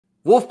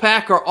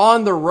Wolfpack are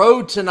on the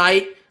road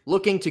tonight,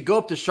 looking to go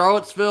up to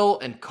Charlottesville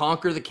and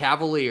conquer the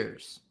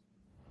Cavaliers.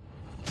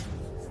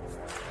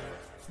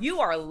 You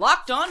are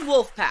Locked On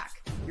Wolfpack,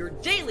 your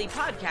daily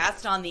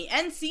podcast on the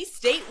NC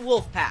State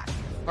Wolfpack,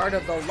 part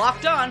of the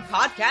Locked On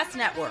Podcast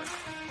Network,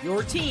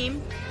 your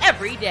team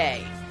every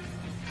day.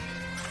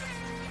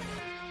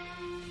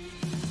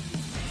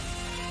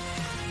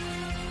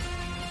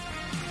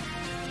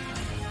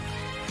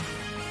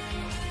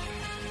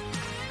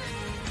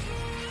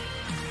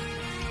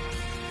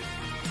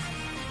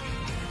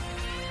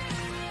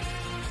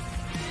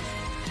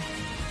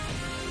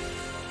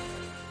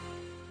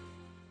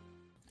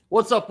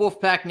 What's up,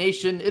 Wolfpack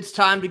Nation? It's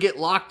time to get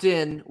locked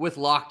in with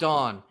Locked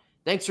On.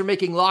 Thanks for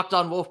making Locked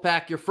On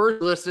Wolfpack your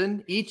first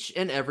listen each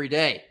and every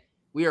day.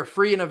 We are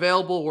free and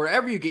available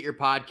wherever you get your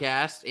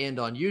podcast and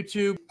on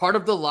YouTube, part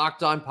of the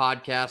Locked On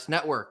Podcast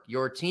Network,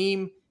 your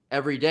team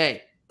every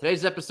day.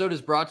 Today's episode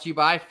is brought to you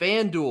by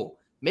FanDuel.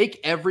 Make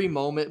every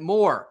moment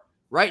more.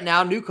 Right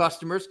now, new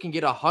customers can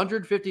get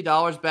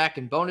 $150 back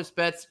in bonus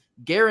bets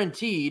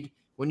guaranteed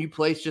when you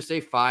place just a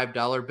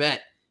 $5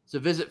 bet. So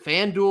visit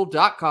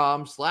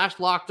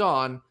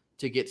FanDuel.com/lockedon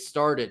to get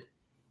started.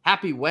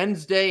 Happy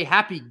Wednesday.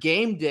 Happy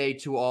game day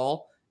to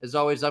all. As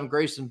always, I'm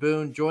Grayson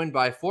Boone, joined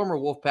by former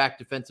Wolfpack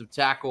defensive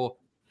tackle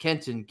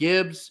Kenton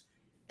Gibbs.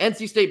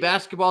 NC State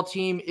basketball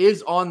team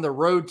is on the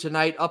road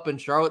tonight up in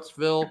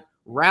Charlottesville.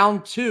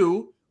 Round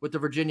 2 with the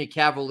Virginia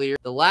Cavaliers.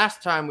 The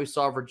last time we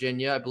saw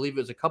Virginia, I believe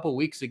it was a couple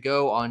weeks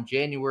ago on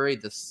January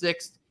the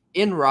 6th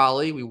in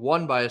Raleigh. We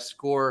won by a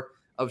score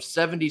of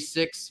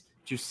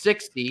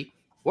 76-60.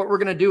 What we're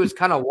going to do is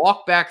kind of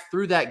walk back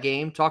through that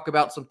game, talk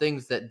about some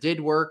things that did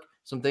work,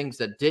 some things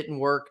that didn't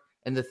work,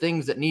 and the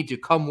things that need to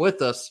come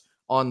with us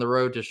on the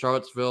road to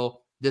Charlottesville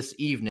this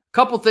evening. A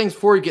couple things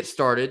before we get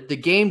started. The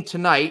game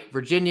tonight,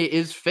 Virginia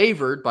is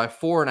favored by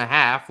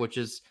 4.5, which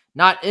is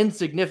not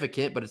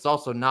insignificant, but it's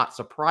also not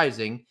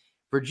surprising.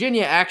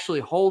 Virginia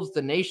actually holds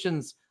the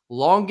nation's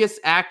longest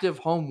active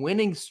home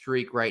winning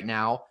streak right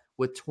now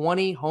with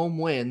 20 home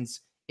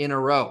wins in a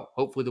row.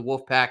 Hopefully the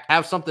Wolfpack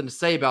have something to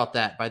say about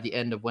that by the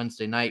end of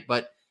Wednesday night,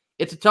 but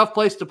it's a tough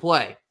place to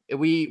play.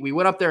 We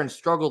went up there and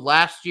struggled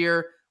last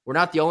year. We're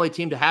not the only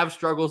team to have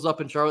struggles up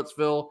in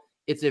Charlottesville.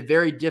 It's a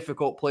very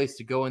difficult place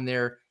to go in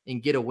there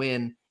and get a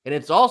win, and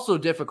it's also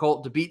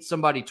difficult to beat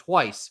somebody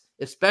twice,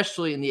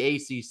 especially in the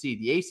ACC.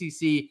 The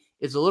ACC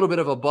is a little bit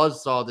of a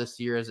buzzsaw this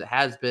year, as it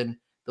has been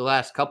the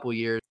last couple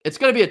years. It's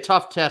going to be a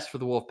tough test for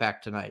the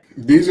Wolfpack tonight.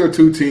 These are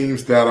two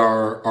teams that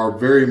are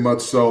very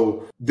much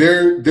so,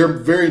 they're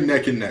very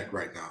neck and neck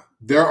right now.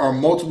 There are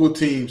multiple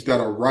teams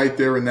that are right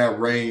there in that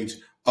range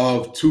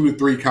of 2 to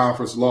 3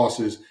 conference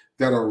losses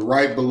that are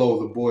right below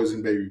the boys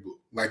in baby blue.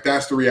 Like,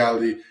 that's the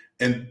reality,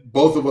 and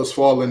both of us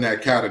fall in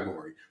that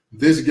category.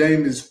 This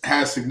game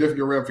has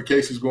significant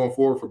ramifications going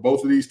forward for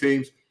both of these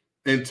teams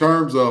in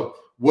terms of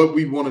what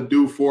we want to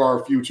do for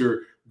our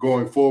future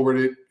going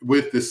forward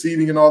with the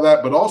seeding and all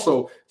that, but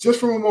also just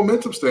from a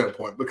momentum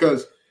standpoint,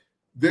 because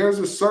there's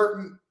a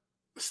certain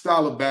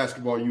style of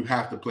basketball you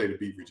have to play to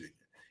beat Virginia.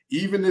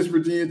 Even this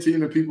Virginia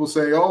team that people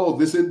say, oh,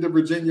 this isn't the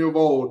Virginia of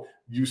old,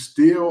 you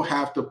still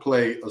have to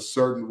play a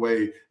certain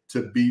way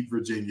to beat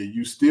Virginia.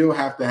 You still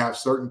have to have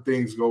certain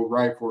things go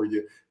right for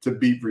you to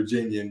beat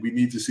Virginia, and we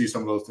need to see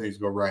some of those things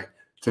go right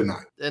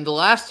tonight. And the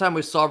last time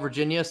we saw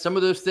Virginia, some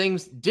of those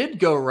things did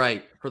go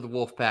right for the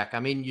Wolfpack. I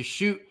mean, you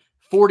shoot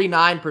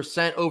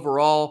 49%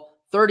 overall,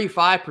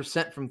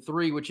 35% from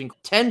 3, which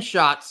includes 10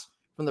 shots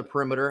from the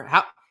perimeter.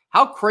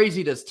 How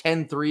crazy does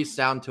 10 threes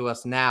sound to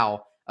us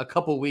now, a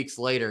couple weeks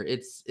later?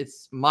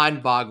 It's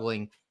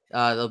mind-boggling,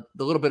 the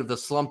little bit of the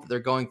slump that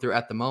they're going through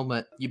at the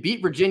moment. You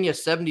beat Virginia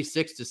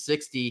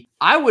 76-60.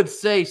 I would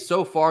say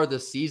so far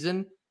this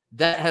season,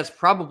 that has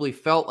probably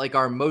felt like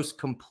our most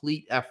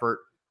complete effort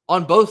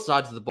on both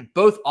sides of the ball,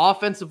 both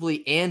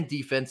offensively and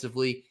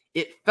defensively.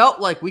 It felt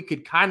like we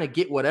could kind of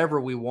get whatever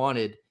we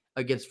wanted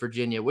against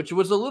Virginia, which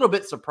was a little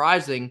bit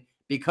surprising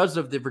because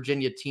of the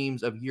Virginia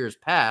teams of years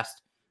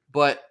past.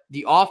 But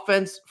the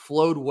offense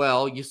flowed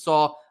well. You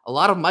saw a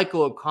lot of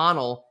Michael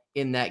O'Connell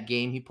in that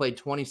game. He played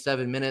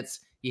 27 minutes.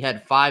 He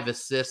had 5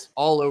 assists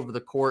all over the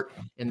court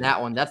in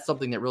that one. That's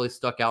something that really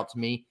stuck out to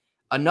me.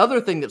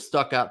 Another thing that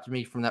stuck out to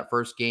me from that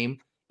first game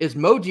is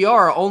Mo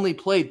Diarra only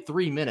played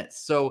 3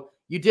 minutes. So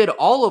you did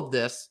all of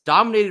this,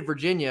 dominated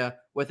Virginia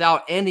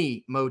without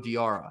any Mo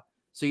Diarra.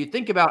 So you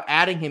think about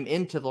adding him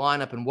into the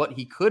lineup and what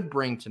he could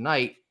bring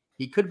tonight,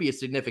 he could be a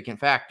significant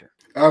factor.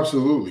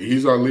 Absolutely.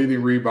 He's our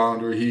leading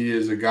rebounder. He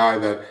is a guy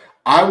that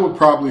I would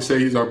probably say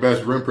he's our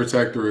best rim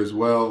protector as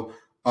well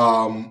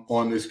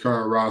on this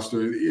current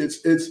roster.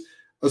 It's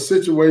a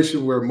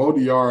situation where Mo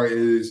Diarra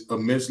is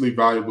immensely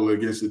valuable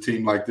against a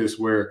team like this,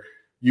 where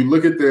you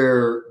look at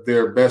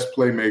their best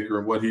playmaker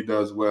and what he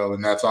does well,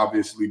 and that's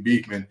obviously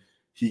Beekman.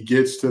 He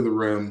gets to the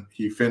rim,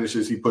 he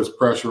finishes, he puts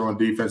pressure on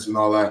defense and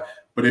all that.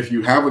 But if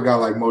you have a guy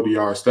like Mo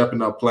Diarra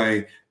stepping up,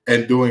 playing,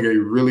 and doing a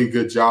really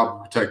good job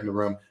of protecting the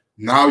rim,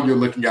 now you're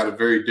looking at a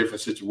very different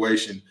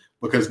situation,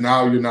 because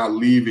now you're not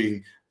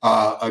leaving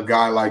a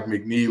guy like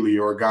McNeely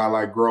or a guy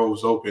like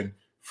Groves open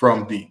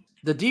from deep.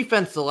 The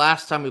defense the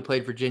last time we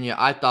played Virginia,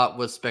 I thought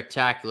was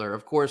spectacular.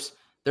 Of course,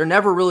 they're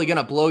never really going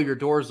to blow your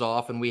doors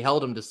off, and we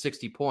held them to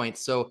 60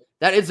 points. So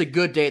that is a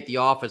good day at the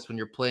office when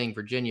you're playing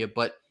Virginia.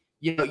 But,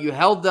 you know, you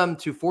held them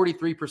to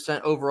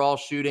 43% overall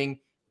shooting,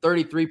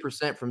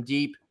 33% from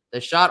deep. They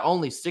shot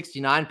only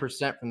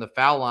 69% from the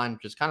foul line,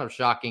 which is kind of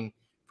shocking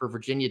for a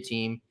Virginia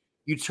team.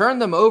 You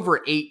turned them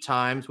over 8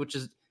 times, which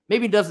is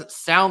maybe doesn't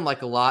sound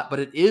like a lot, but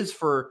it is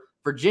for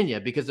Virginia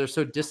because they're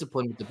so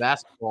disciplined with the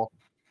basketball.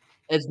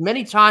 As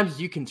many times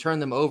as you can turn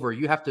them over,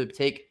 you have to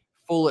take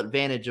full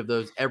advantage of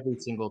those every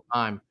single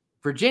time.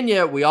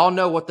 Virginia, we all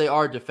know what they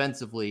are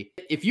defensively.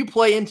 If you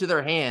play into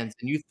their hands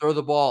and you throw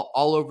the ball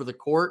all over the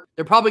court,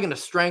 they're probably going to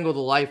strangle the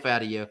life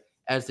out of you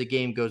as the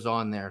game goes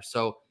on there.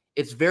 So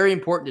it's very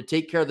important to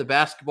take care of the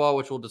basketball,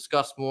 which we'll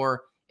discuss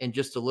more in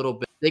just a little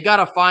bit. They got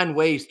to find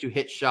ways to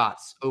hit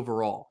shots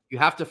overall. You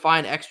have to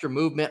find extra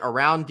movement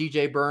around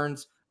DJ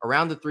Burns,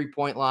 around the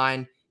three-point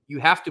line. You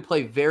have to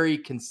play very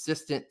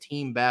consistent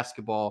team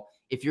basketball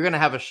if you're going to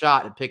have a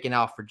shot at picking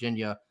out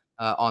Virginia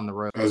on the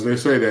road. As they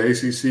say, the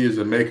ACC is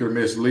a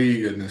make-or-miss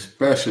league, and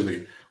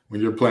especially when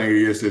you're playing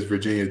against this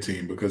Virginia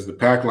team, because the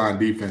pack line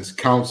defense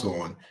counts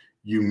on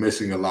you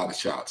missing a lot of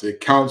shots.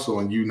 It counts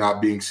on you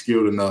not being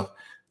skilled enough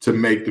to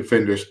make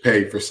defenders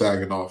pay for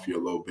sagging off you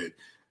a little bit.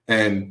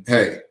 And,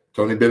 hey,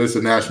 Tony Bennett's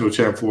a national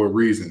champ for a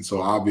reason,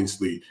 so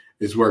obviously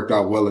it's worked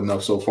out well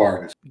enough so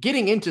far.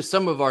 Getting into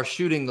some of our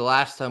shooting the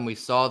last time we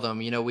saw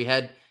them, you know, we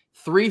had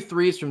 3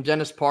 threes from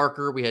Dennis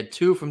Parker. We had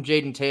 2 from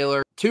Jaden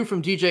Taylor, 2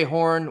 from DJ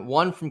Horn,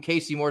 1 from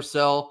Casey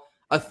Morsell,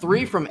 a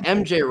 3 from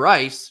MJ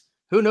Rice.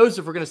 Who knows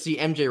if we're going to see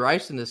MJ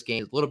Rice in this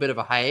game? A little bit of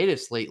a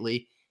hiatus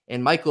lately.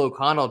 And Michael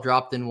O'Connell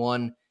dropped in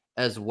 1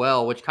 as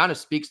well, which kind of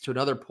speaks to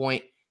another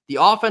point. The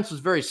offense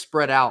was very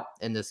spread out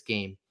in this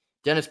game.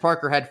 Dennis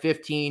Parker had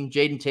 15.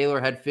 Jaden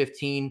Taylor had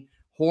 15.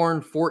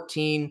 Horn,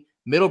 14.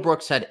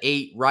 Middlebrooks had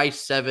 8. Rice,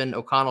 7.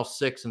 O'Connell,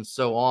 6, and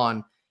so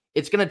on.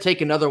 It's going to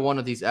take another one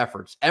of these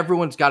efforts.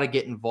 Everyone's got to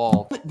get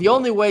involved. The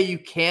only way you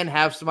can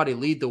have somebody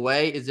lead the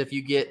way is if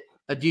you get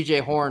a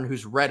DJ Horn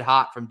who's red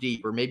hot from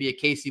deep, or maybe a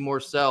Casey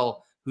Morsell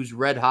who's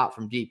red hot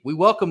from deep. We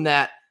welcome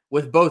that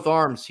with both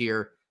arms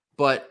here,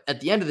 but at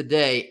the end of the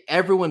day,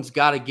 everyone's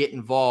got to get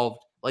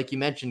involved, like you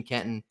mentioned,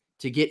 Kenton,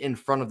 to get in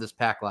front of this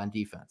pack line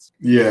defense.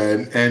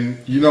 Yeah, and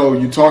you know,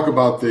 you talk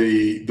about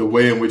the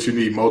way in which you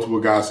need multiple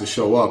guys to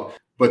show up,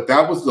 but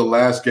that was the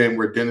last game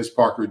where Dennis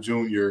Parker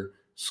Jr.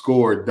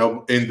 scored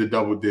in the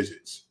double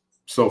digits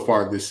so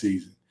far this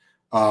season.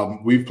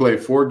 We've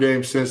played 4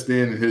 games since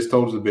then, and his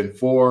totals have been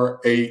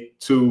 4, 8,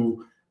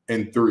 2,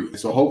 and 3.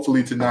 So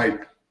hopefully tonight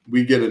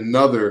we get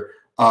another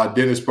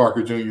Dennis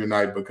Parker Jr.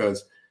 night,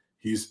 because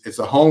it's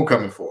a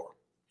homecoming for him.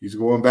 He's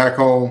going back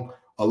home.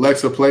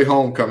 Alexa, play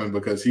homecoming,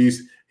 because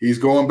he's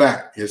going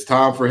back. It's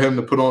time for him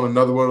to put on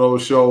another one of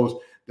those shows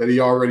that he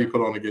already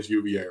put on against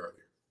UVA earlier.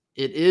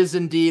 It is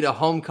indeed a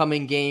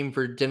homecoming game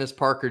for Dennis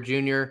Parker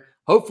Jr.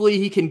 Hopefully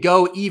he can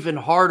go even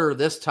harder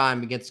this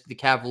time against the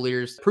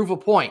Cavaliers. Prove a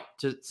point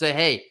to say,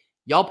 hey,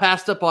 y'all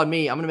passed up on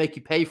me. I'm going to make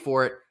you pay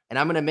for it, and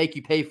I'm going to make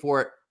you pay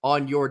for it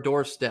on your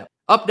doorstep.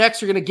 Up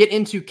next, we're going to get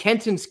into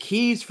Kenton's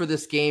keys for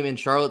this game in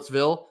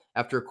Charlottesville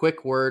after a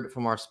quick word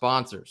from our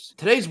sponsors.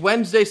 Today's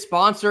Wednesday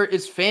sponsor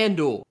is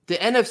FanDuel. The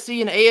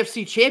NFC and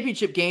AFC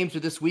championship games are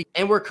this week,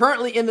 and we're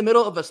currently in the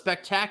middle of a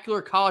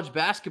spectacular college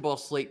basketball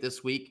slate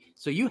this week,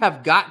 so you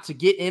have got to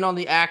get in on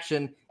the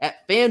action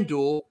at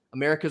FanDuel,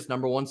 America's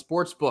 #1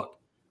 sports book.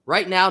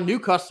 Right now, new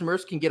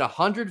customers can get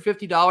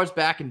 $150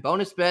 back in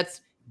bonus bets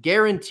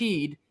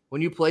guaranteed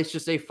when you place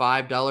just a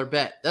 $5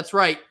 bet. That's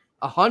right,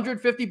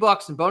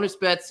 $150 in bonus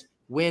bets,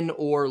 win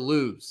or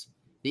lose.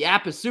 The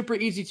app is super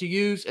easy to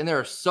use, and there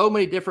are so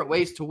many different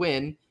ways to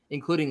win,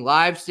 including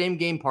live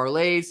same-game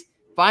parlays,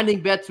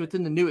 finding bets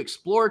within the new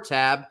Explore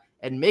tab,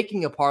 and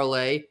making a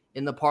parlay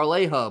in the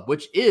Parlay Hub,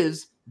 which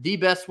is the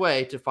best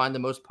way to find the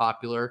most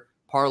popular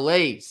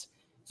parlays.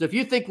 So if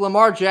you think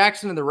Lamar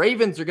Jackson and the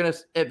Ravens are going to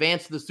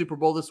advance to the Super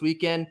Bowl this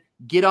weekend,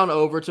 get on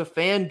over to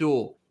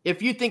FanDuel.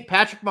 If you think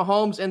Patrick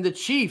Mahomes and the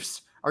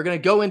Chiefs are going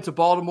to go into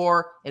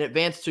Baltimore and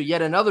advance to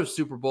yet another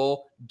Super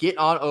Bowl, get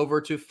on over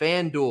to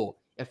FanDuel.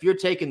 If you're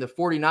taking the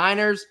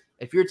 49ers,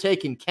 if you're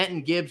taking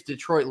Kenton Gibbs'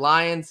 Detroit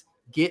Lions,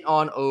 get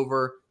on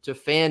over to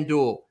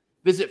FanDuel.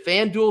 Visit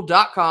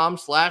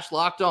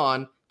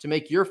FanDuel.com/lockedon to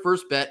make your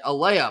first bet a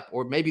layup,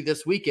 or maybe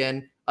this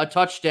weekend, a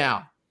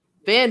touchdown.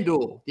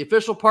 FanDuel, the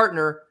official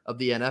partner of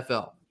the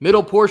NFL.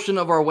 Middle portion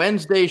of our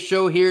Wednesday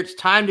show here. It's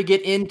time to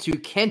get into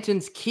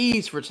Kenton's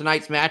keys for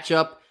tonight's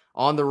matchup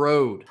on the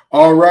road.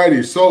 All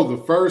righty. So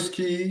the first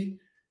key,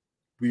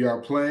 we are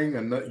playing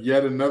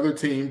yet another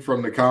team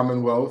from the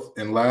Commonwealth.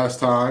 And last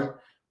time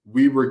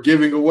we were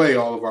giving away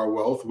all of our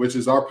wealth, which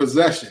is our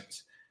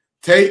possessions.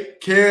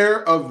 Take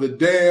care of the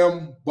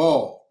damn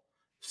ball.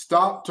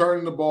 Stop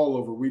turning the ball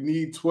over. We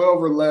need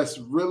 12 or less.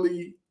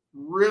 Really,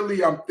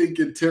 I'm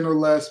thinking 10 or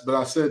less, but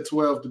I said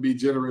 12 to be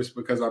generous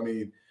because, I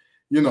mean,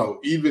 you know,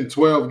 even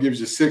 12 gives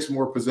you 6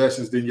 more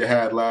possessions than you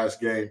had last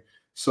game.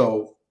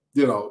 So,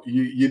 you know,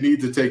 you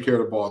need to take care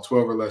of the ball,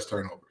 12 or less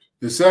turnovers.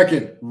 The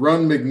second,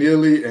 run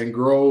McNeely and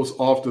Groves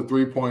off the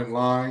three-point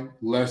line.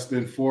 Less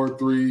than 4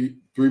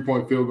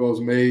 three-point field goals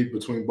made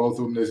between both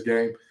of them this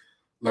game.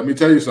 Let me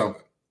tell you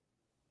something.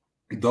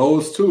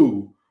 Those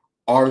two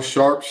are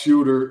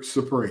sharpshooter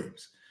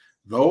supremes.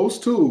 Those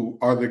two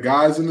are the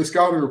guys in the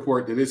scouting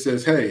report that it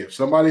says, hey, if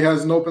somebody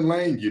has an open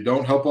lane, you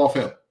don't help off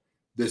him.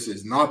 This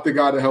is not the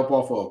guy to help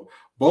off of.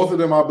 Both of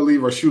them, I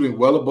believe, are shooting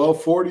well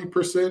above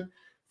 40%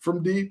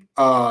 from deep.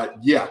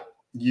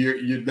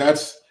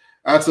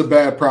 That's a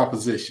bad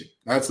proposition.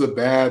 That's a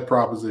bad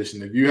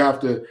proposition. If you have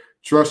to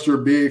trust your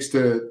bigs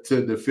to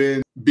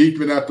defend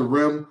Beekman at the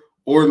rim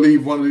or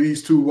leave one of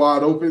these two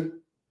wide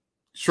open,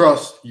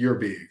 trust your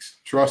bigs.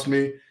 Trust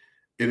me,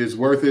 it is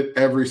worth it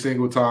every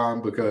single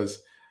time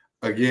because,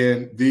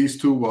 again, these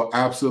two will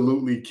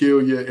absolutely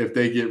kill you if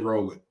they get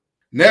rolling.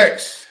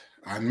 Next,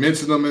 I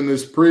mentioned them in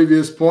this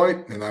previous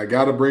point, and I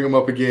got to bring them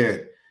up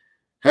again.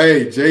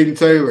 Hey, Jaden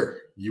Taylor,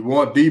 you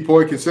want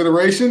depoy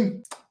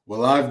consideration?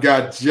 Well, I've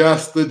got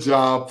just the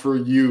job for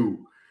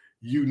you.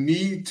 You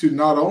need to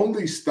not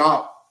only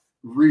stop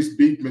Reese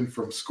Beekman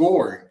from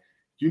scoring,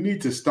 you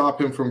need to stop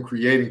him from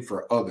creating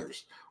for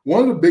others.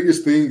 One of the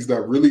biggest things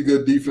that really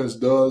good defense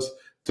does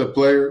to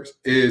players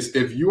is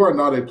if you are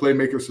not a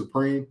playmaker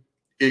supreme,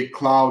 it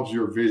clouds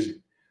your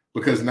vision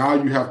because now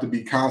you have to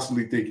be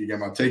constantly thinking,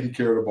 am I taking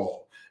care of the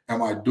ball?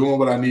 Am I doing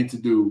what I need to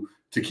do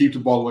to keep the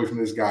ball away from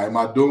this guy? Am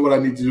I doing what I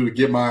need to do to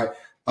get my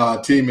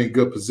team in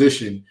good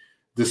position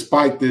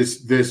despite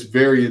this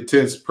very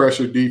intense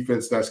pressure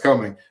defense that's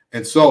coming?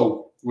 And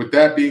so with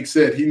that being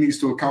said, he needs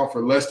to account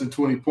for less than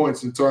 20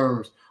 points in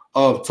terms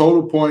of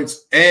total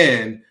points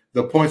and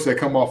the points that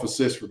come off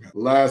assists from him.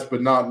 Last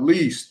but not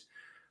least,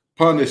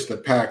 punish the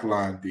pack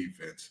line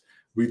defense.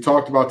 We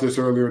talked about this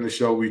earlier in the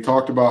show. We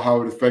talked about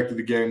how it affected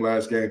the game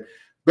last game.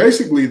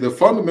 Basically, the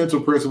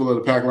fundamental principle of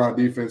the pack line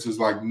defense is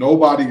like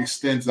nobody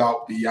extends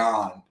out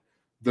beyond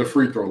the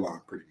free throw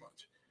line pretty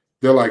much.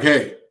 They're like,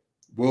 hey,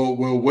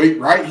 we'll wait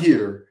right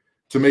here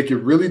to make it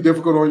really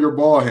difficult on your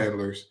ball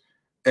handlers,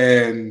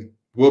 and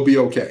we'll be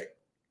okay.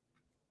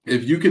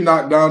 If you can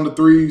knock down the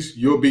threes,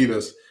 you'll beat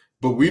us,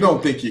 but we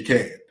don't think you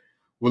can.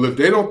 Well, if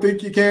they don't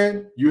think you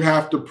can, you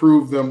have to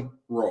prove them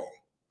wrong,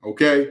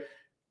 okay?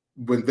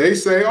 When they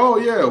say, oh,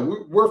 yeah,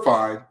 we're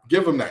fine,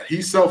 give them that.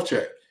 He's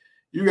self-checked.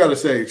 You got to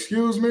say,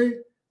 excuse me,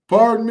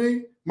 pardon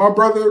me, my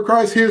brother in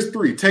Christ, here's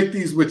 3. Take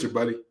these with you,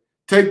 buddy.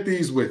 Take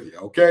these with you,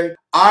 okay?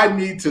 I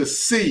need to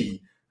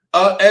see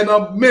an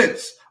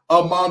immense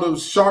amount of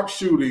sharp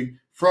shooting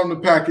from the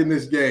pack in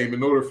this game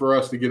in order for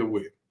us to get a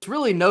win. It's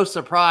really no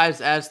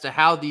surprise as to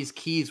how these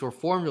keys were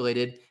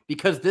formulated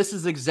because this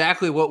is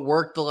exactly what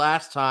worked the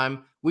last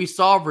time we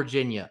saw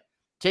Virginia.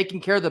 Taking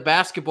care of the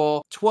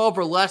basketball 12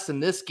 or less in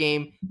this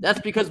game,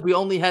 that's because we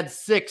only had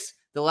 6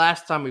 the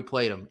last time we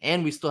played them.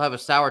 And we still have a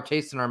sour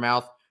taste in our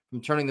mouth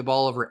from turning the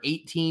ball over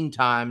 18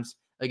 times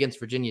against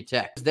Virginia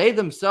Tech. They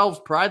themselves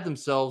pride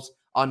themselves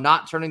on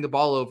not turning the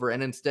ball over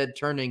and instead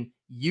turning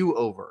you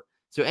over.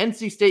 So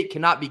NC State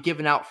cannot be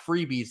giving out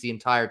freebies the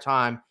entire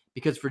time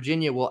because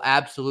Virginia will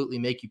absolutely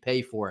make you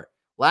pay for it.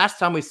 Last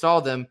time we saw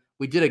them,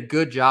 we did a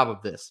good job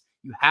of this.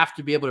 You have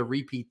to be able to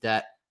repeat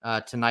that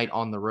tonight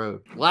on the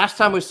road. Last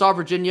time we saw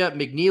Virginia,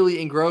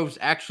 McNeely and Groves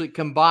actually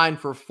combined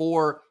for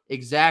 4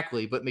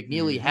 exactly, but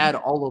McNeely had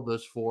all of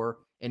those 4,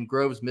 and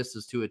Groves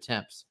misses 2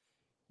 attempts.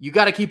 You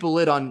got to keep a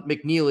lid on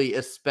McNeely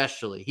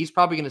especially. He's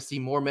probably going to see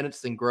more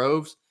minutes than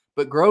Groves,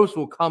 but Groves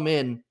will come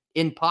in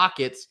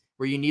pockets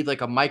where you need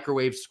like a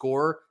microwave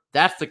scorer.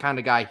 That's the kind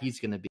of guy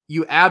he's going to be.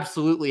 You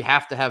absolutely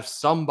have to have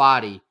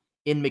somebody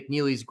in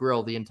McNeely's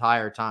grill the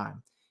entire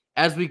time.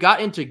 As we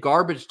got into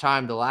garbage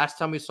time the last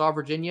time we saw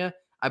Virginia,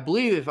 I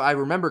believe if I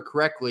remember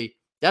correctly,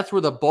 that's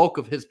where the bulk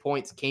of his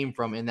points came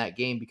from in that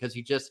game because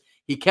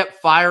he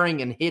kept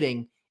firing and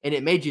hitting, and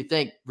it made you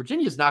think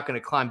Virginia's not going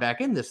to climb back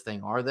in this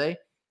thing, are they?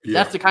 Yeah.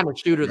 That's the kind of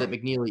shooter that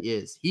McNeely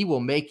is. He will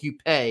make you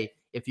pay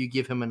if you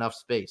give him enough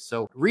space.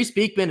 So Reese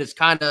Beekman is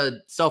kind of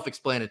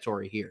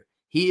self-explanatory here.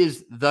 He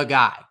is the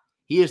guy.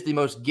 He is the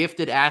most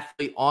gifted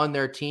athlete on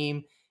their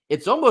team.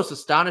 It's almost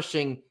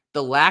astonishing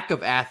the lack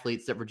of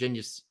athletes that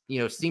Virginia,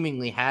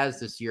 seemingly has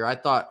this year. I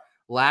thought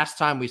last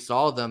time we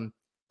saw them,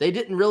 they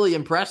didn't really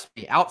impress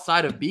me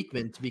outside of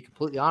Beekman, to be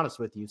completely honest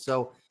with you.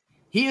 So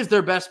he is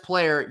their best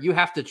player. You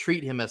have to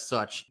treat him as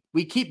such.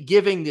 We keep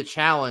giving the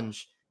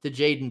challenge to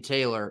Jaden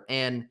Taylor,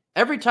 and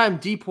every time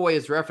Depoy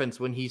is referenced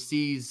when he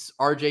sees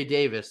RJ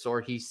Davis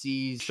or he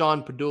sees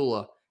Sean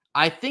Padula,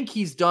 I think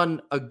he's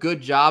done a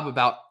good job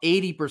about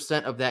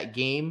 80% of that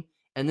game,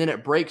 and then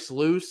it breaks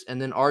loose,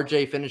 and then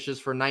RJ finishes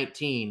for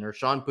 19 or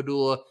Sean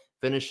Padula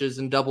finishes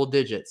in double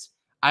digits.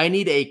 I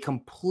need a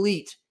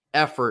complete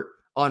effort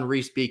on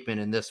Reese Beekman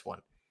in this one.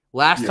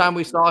 Last time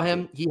we saw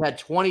him, he had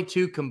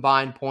 22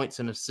 combined points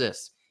and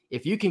assists.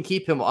 If you can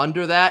keep him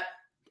under that,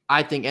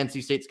 I think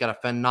NC State's got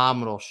a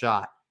phenomenal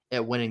shot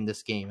at winning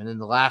this game. And then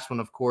the last one,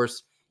 of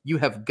course, you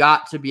have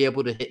got to be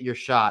able to hit your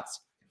shots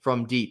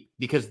from deep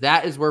because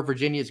that is where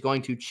Virginia is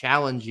going to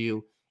challenge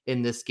you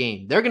in this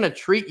game. They're going to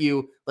treat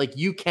you like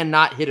you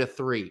cannot hit a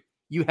 3.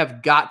 You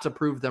have got to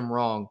prove them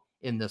wrong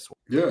in this one.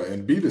 Yeah,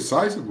 and be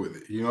decisive with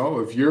it. You know,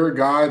 if you're a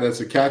guy that's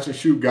a catch and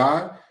shoot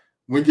guy,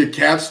 when you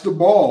catch the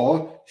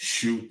ball,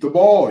 shoot the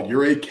ball.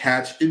 You're a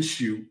catch and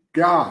shoot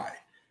guy.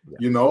 Yeah.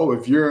 You know,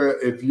 if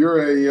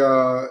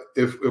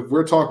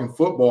we're talking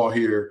football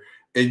here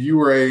and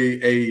you are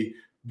a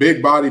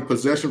big body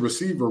possession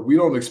receiver, we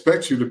don't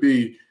expect you to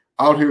be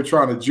out here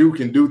trying to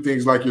juke and do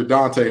things like your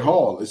Dante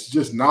Hall. It's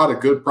just not a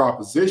good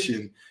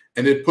proposition,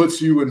 and it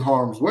puts you in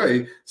harm's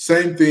way.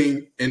 Same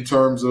thing in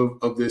terms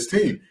of this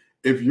team.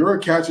 If you're a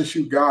catch and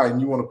shoot guy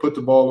and you want to put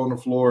the ball on the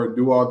floor and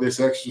do all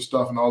this extra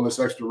stuff and all this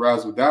extra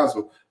razzle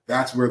dazzle,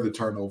 that's where the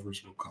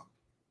turnovers will come.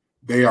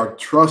 They are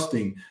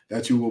trusting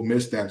that you will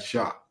miss that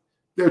shot.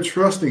 They're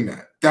trusting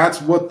that.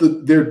 That's what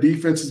their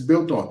defense is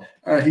built on.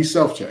 He's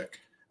self-check.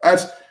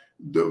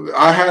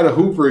 I had a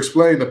hooper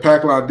explain the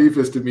pack line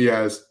defense to me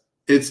as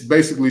it's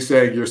basically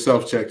saying you're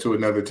self-check to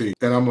another team.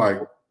 And I'm like,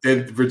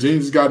 and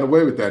Virginia's gotten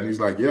away with that. And he's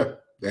like, yeah,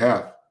 they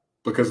have.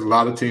 Because a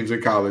lot of teams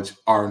in college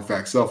are, in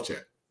fact,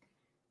 self-check.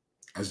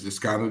 That's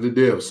just kind of the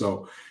deal.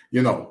 So,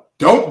 you know,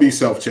 don't be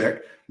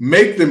self-check.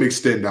 Make them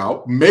extend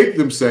out. Make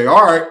them say,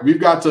 all right,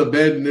 we've got to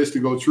abandon this to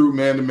go true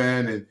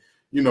man-to-man. And,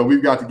 you know,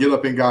 we've got to get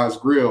up in guys'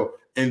 grill.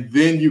 And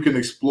then you can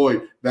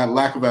exploit that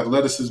lack of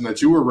athleticism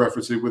that you were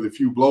referencing with a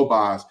few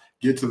blow-bys,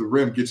 get to the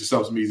rim, get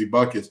yourself some easy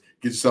buckets,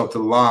 get yourself to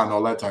the line,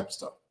 all that type of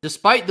stuff.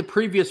 Despite the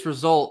previous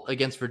result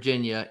against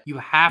Virginia, you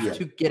have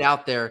to get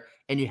out there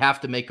and you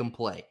have to make them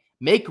play.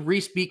 Make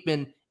Reese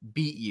Beekman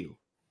beat you.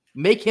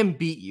 Make him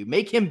beat you.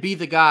 Make him be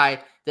the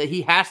guy that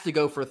he has to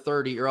go for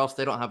 30 or else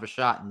they don't have a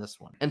shot in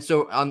this one. And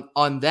so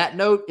on that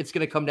note, it's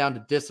going to come down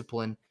to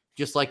discipline,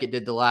 just like it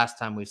did the last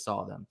time we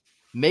saw them.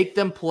 Make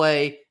them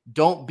play.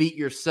 Don't beat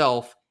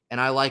yourself. And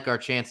I like our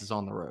chances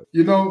on the road.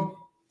 You know,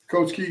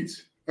 Coach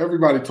Keatts,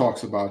 everybody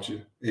talks about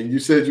you. And you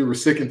said you were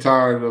sick and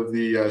tired of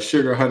the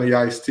sugar honey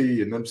iced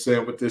tea and them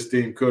saying what this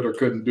team could or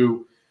couldn't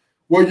do.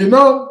 Well, you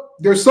know,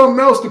 there's something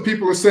else that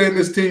people are saying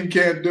this team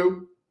can't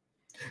do.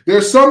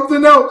 There's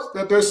something else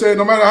that they're saying,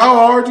 no matter how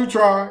hard you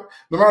try,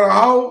 no matter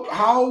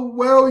how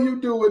well you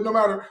do it, no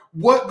matter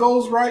what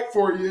goes right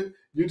for you,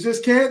 you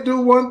just can't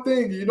do one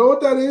thing. You know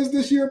what that is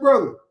this year,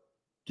 brother?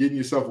 Getting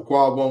yourself a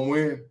quad one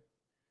win.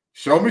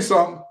 Show me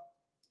something.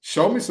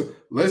 Show me some.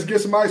 Let's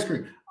get some ice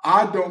cream.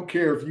 I don't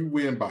care if you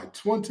win by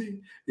 20,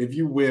 if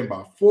you win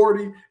by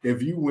 40,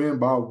 if you win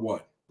by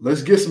 1.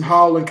 Let's get some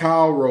Howlin'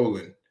 Kyle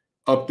rolling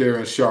up there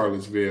in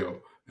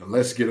Charlottesville. And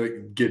let's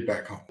get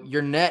back home.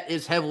 Your net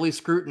is heavily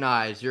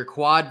scrutinized. Your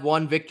quad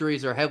one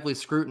victories are heavily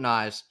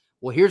scrutinized.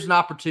 Well, here's an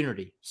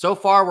opportunity. So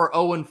far, we're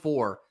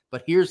 0-4,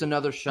 but here's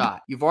another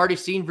shot. You've already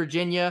seen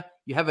Virginia.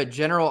 You have a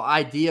general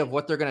idea of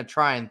what they're going to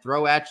try and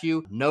throw at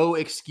you. No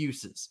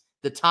excuses.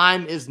 The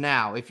time is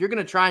now. If you're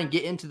going to try and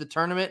get into the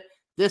tournament,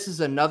 this is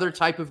another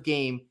type of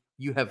game.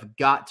 You have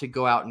got to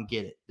go out and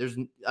get it.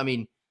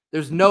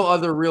 There's no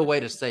other real way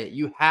to say it.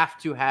 You have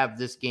to have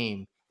this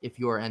game if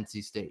you are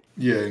NC State.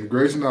 Yeah, and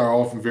Grace and I are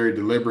often very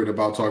deliberate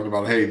about talking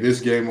about, hey, this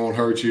game won't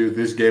hurt you,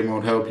 this game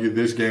won't help you,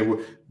 this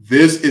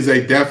is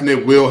a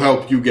definite will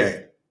help you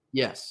game.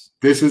 Yes.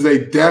 This is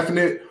a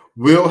definite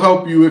will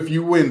help you if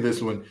you win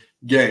this one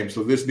game,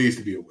 so this needs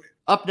to be a win.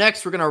 Up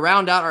next, we're going to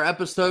round out our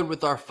episode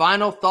with our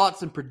final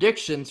thoughts and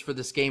predictions for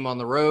this game on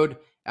the road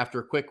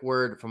after a quick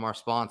word from our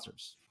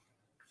sponsors.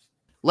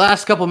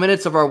 Last couple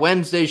minutes of our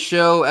Wednesday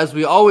show, as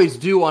we always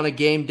do on a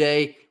game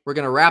day, we're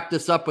going to wrap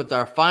this up with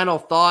our final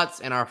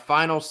thoughts and our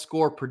final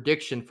score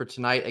prediction for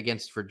tonight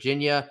against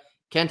Virginia.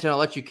 Kenton, I'll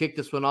let you kick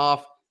this one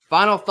off.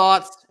 Final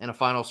thoughts and a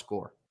final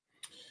score.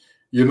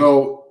 You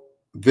know,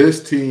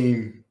 this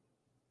team,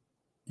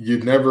 you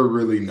never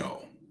really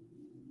know.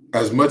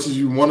 As much as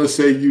you want to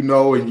say you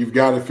know and you've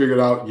got it figured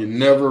out, you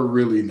never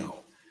really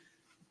know.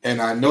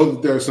 And I know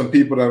that there are some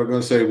people that are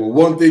going to say, well,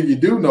 one thing you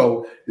do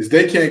know is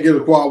they can't get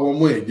a quad one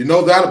win. You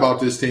know that about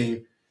this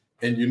team.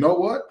 And you know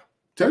what?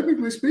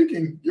 Technically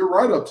speaking, you're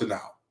right up to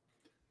now.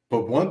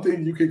 But one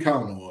thing you can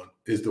count on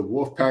is the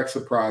Wolfpack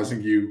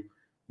surprising you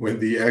when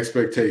the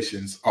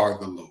expectations are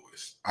the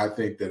lowest. I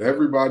think that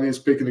everybody is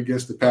picking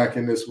against the Pack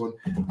in this one.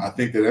 I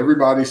think that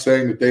everybody's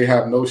saying that they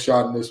have no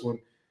shot in this one.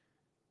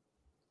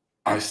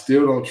 I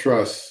still don't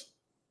trust.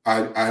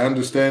 I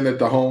understand that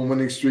the home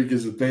winning streak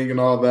is a thing and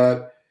all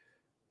that.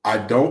 I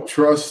don't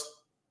trust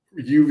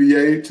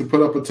UVA to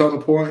put up a ton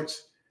of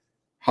points.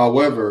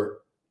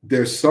 However,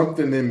 there's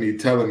something in me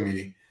telling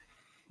me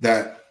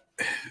that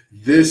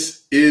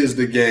this is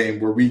the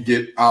game where we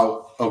get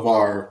out of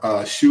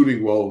our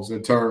shooting woes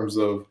in terms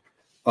of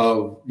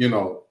you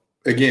know,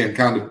 again,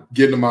 kind of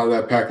getting them out of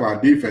that pack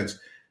line defense.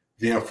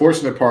 The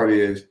unfortunate part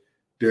is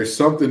there's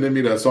something in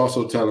me that's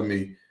also telling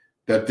me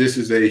that this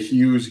is a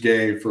huge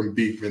game from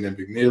Beekman and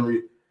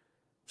McNeely.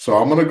 So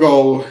I'm going to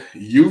go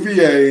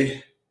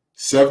UVA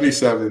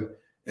 77,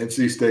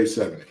 NC State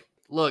 70.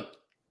 Look,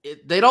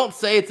 they don't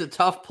say it's a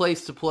tough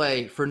place to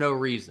play for no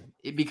reason,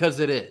 because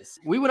it is.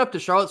 We went up to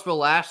Charlottesville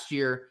last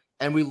year,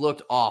 and we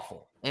looked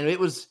awful. And it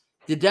was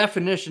the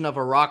definition of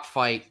a rock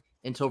fight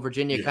until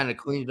Virginia kind of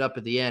cleaned it up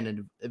at the end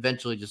and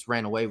eventually just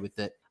ran away with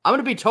it. I'm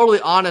going to be totally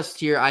honest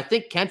here. I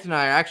think Kenton and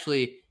I are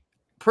actually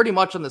pretty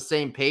much on the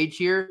same page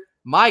here.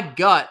 my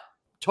gut,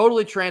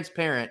 totally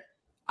transparent,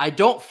 I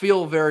don't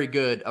feel very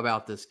good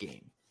about this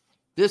game.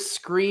 This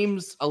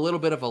screams a little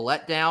bit of a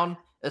letdown,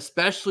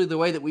 especially the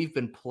way that we've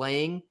been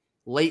playing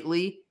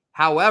lately.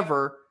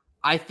 However,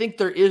 I think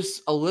there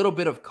is a little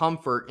bit of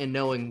comfort in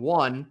knowing,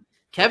 one,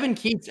 Kevin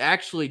Keatts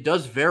actually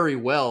does very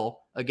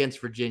well against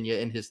Virginia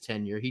in his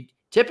tenure. He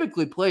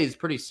typically plays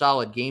pretty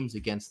solid games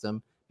against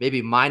them,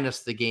 maybe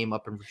minus the game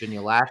up in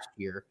Virginia last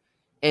year.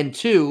 And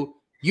two,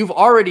 you've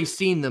already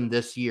seen them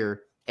this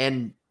year.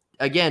 And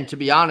again, to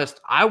be honest,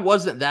 I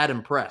wasn't that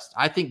impressed.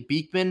 I think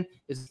Beekman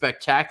is a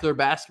spectacular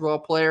basketball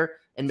player,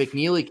 and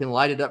McNeely can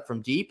light it up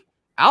from deep.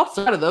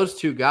 Outside of those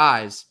two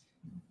guys,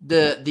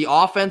 the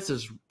offense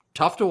is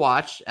tough to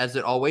watch, as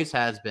it always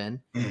has been,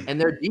 and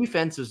their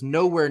defense is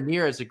nowhere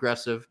near as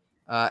aggressive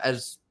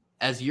as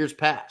years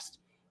past.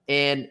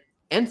 And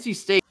NC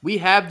State, we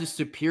have the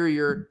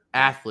superior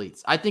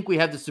athletes. I think we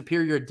have the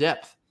superior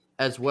depth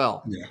as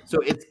well. Yeah. So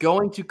it's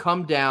going to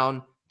come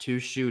down to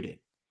shooting.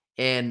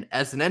 And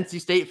as an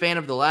NC State fan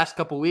of the last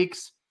couple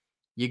weeks,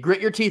 you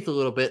grit your teeth a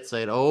little bit,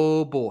 saying,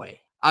 oh boy,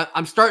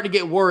 I'm starting to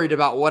get worried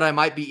about what I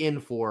might be in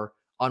for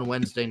on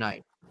Wednesday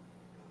night.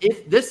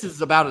 If this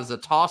is about as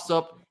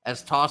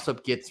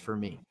toss-up gets for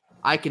me.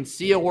 I can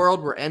see a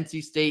world where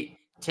NC State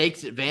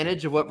takes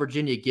advantage of what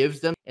Virginia gives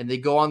them and they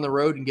go on the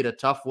road and get a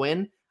tough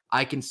win.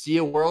 I can see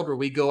a world where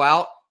we go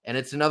out and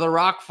it's another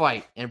rock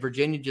fight and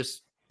Virginia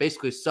just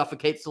basically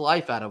suffocates the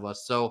life out of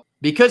us. So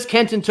because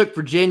Kenton took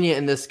Virginia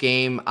in this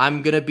game,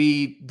 I'm going to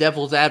be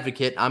devil's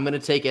advocate. I'm going to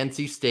take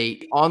NC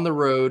State on the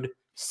road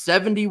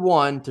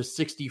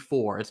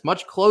 71-64. It's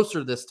much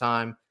closer this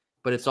time,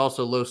 but it's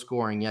also low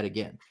scoring yet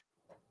again.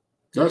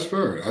 That's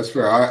fair. That's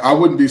fair. I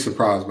wouldn't be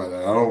surprised by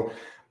that.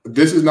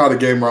 This is not a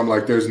game where I'm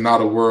like, there's not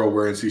a world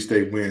where NC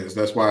State wins.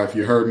 That's why if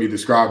you heard me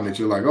describing it,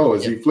 you're like, oh,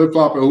 is he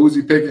flip-flopping? Who is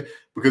he picking?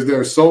 Because there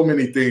are so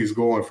many things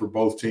going for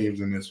both teams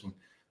in this one.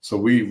 So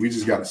we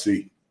just got to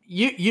see.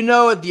 You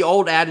know, the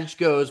old adage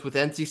goes with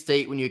NC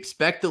State, when you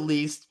expect the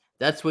least,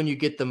 that's when you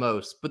get the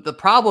most. But the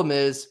problem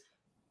is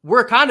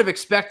we're kind of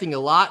expecting a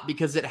lot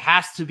because it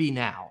has to be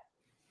now.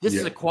 This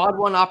is a quad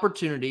one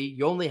opportunity.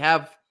 You only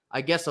have,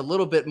 I guess, a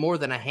little bit more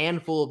than a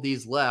handful of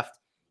these left.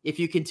 If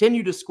you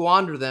continue to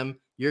squander them,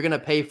 you're going to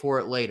pay for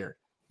it later.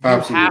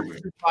 Absolutely.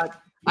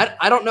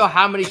 I don't know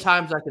how many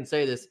times I can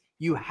say this.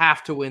 You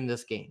have to win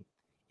this game.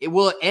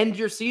 Will it end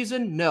your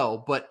season?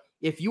 No, but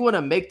if you want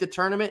to make the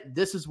tournament,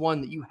 this is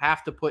one that you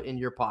have to put in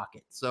your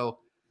pocket. So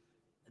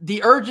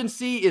the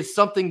urgency is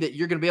something that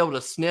you're going to be able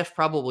to sniff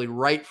probably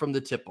right from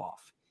the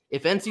tip-off.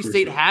 If NC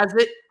State has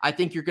it, I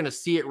think you're going to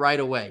see it right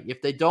away.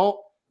 If they don't,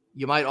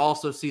 you might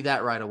also see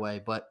that right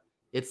away. But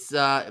it's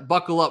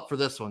buckle up for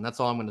this one. That's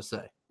all I'm going to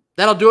say.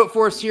 That'll do it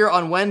for us here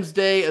on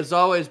Wednesday. As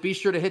always, be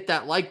sure to hit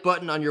that like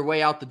button on your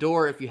way out the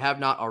door if you have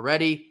not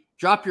already.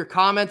 Drop your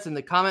comments in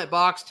the comment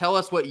box. Tell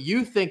us what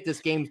you think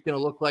this game's going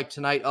to look like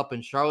tonight up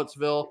in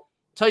Charlottesville.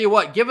 Tell you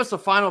what, give us a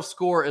final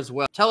score as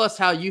well. Tell us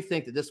how you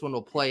think that this one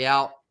will play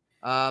out.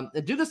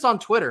 And do this on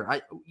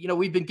Twitter.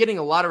 We've been getting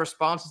a lot of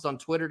responses on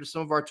Twitter to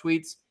some of our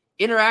tweets.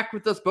 Interact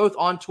with us both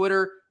on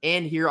Twitter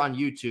and here on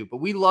YouTube. But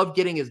we love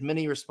getting as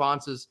many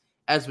responses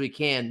as we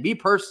can. Me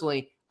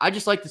personally, I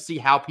just like to see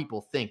how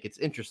people think. It's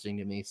interesting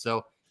to me.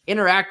 So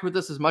interact with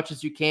us as much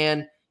as you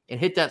can and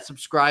hit that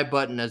subscribe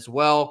button as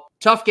well.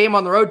 Tough game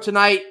on the road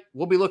tonight.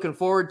 We'll be looking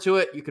forward to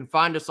it. You can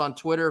find us on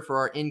Twitter for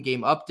our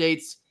in-game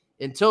updates.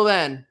 Until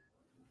then,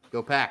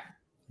 go Pack.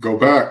 Go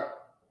Pack.